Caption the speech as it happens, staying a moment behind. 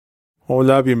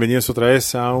Hola, bienvenidos otra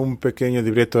vez a un pequeño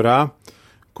Divrei Torah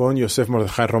con Yosef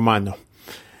Mordechai Romano.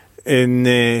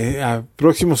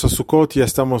 Próximos a Sukkot, ya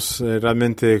estamos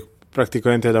realmente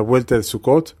prácticamente a la vuelta de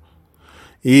Sukkot,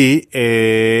 y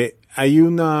hay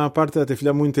una parte de la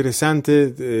tefilá muy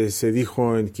interesante, se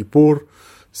dijo en Kippur,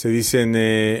 se dice en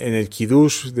el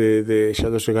Kiddush de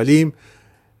Shalosh Regalim,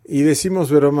 y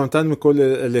decimos Veromantan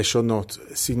Mikol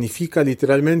Leshonot. Significa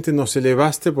literalmente nos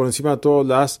elevaste por encima de todas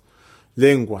las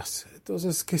lenguas.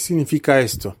 Entonces, ¿qué significa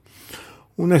esto?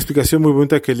 Una explicación muy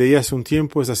bonita que leí hace un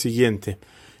tiempo es la siguiente.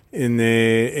 En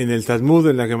el Talmud,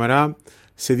 en la Gemara,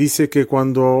 se dice que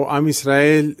cuando Am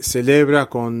Israel celebra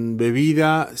con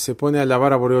bebida, se pone a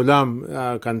alabar a Boreolam,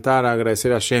 a cantar, a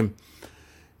agradecer a Hashem.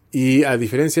 Y a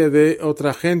diferencia de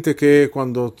otra gente que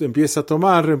cuando empieza a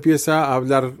tomar, empieza a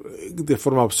hablar de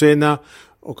forma obscena,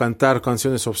 o cantar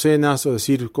canciones obscenas, o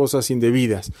decir cosas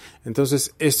indebidas.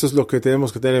 Entonces, esto es lo que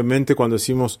tenemos que tener en mente cuando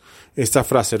decimos esta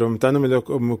frase.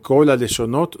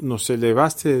 Nos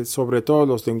elevaste sobre todos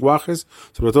los lenguajes,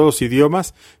 sobre todos los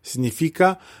idiomas.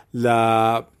 Significa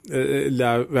la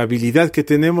habilidad que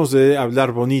tenemos de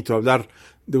hablar bonito, hablar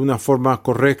de una forma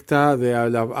correcta, de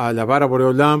alabar a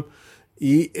Boreolam.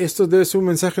 Y esto debe ser un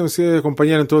mensaje que nos debe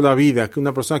acompañar en toda la vida, que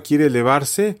una persona quiere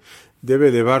elevarse, debe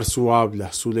elevar su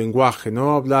habla, su lenguaje,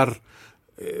 no hablar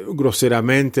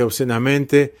groseramente,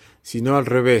 obscenamente, sino al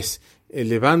revés,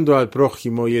 elevando al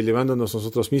prójimo y elevándonos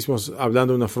nosotros mismos,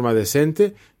 hablando de una forma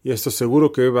decente, y esto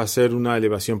seguro que va a ser una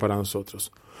elevación para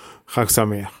nosotros. Chag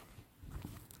Sameach.